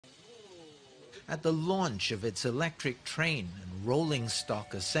At the launch of its electric train and rolling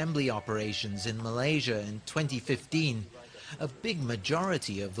stock assembly operations in Malaysia in 2015, a big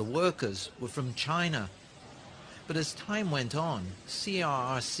majority of the workers were from China. But as time went on,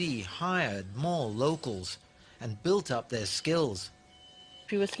 CRRC hired more locals and built up their skills.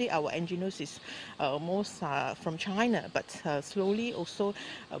 Previously, our engineers is most from China, but slowly also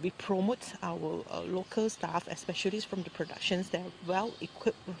we promote our local staff, especially from the productions. They are well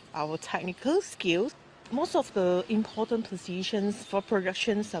equipped with our technical skills. Most of the important positions for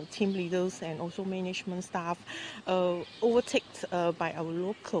productions, our team leaders and also management staff overtaken by our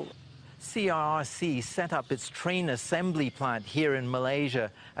local. CRRC set up its train assembly plant here in Malaysia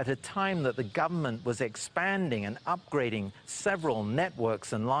at a time that the government was expanding and upgrading several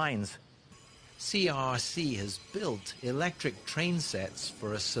networks and lines. CRRC has built electric train sets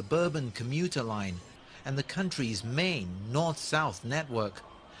for a suburban commuter line and the country's main north-south network,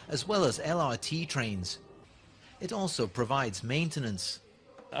 as well as LRT trains. It also provides maintenance.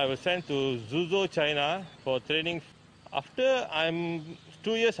 I was sent to Zhuzhou, China for training. After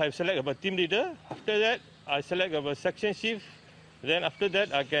 2 years, I select about team leader. After that, I select about section chief. Then after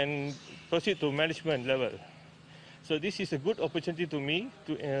that, I can proceed to management level. So this is a good opportunity to me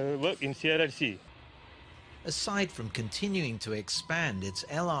to work in CRRC. Aside from continuing to expand its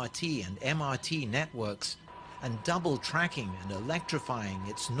LRT and MRT networks and double tracking and electrifying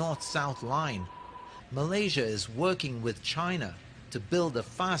its north-south line, Malaysia is working with China to build a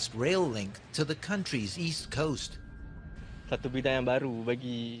fast rail link to the country's east coast. The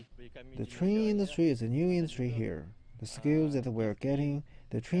train industry is a new industry here. The skills that we are getting,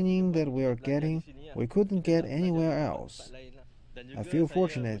 the training that we are getting, we couldn't get anywhere else. I feel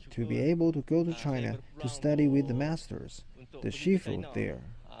fortunate to be able to go to China to study with the masters, the Shifu there.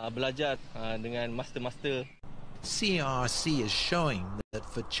 CRRC is showing that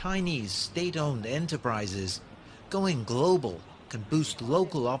for Chinese state-owned enterprises, going global can boost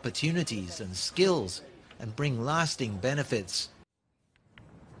local opportunities and skills and bring lasting benefits.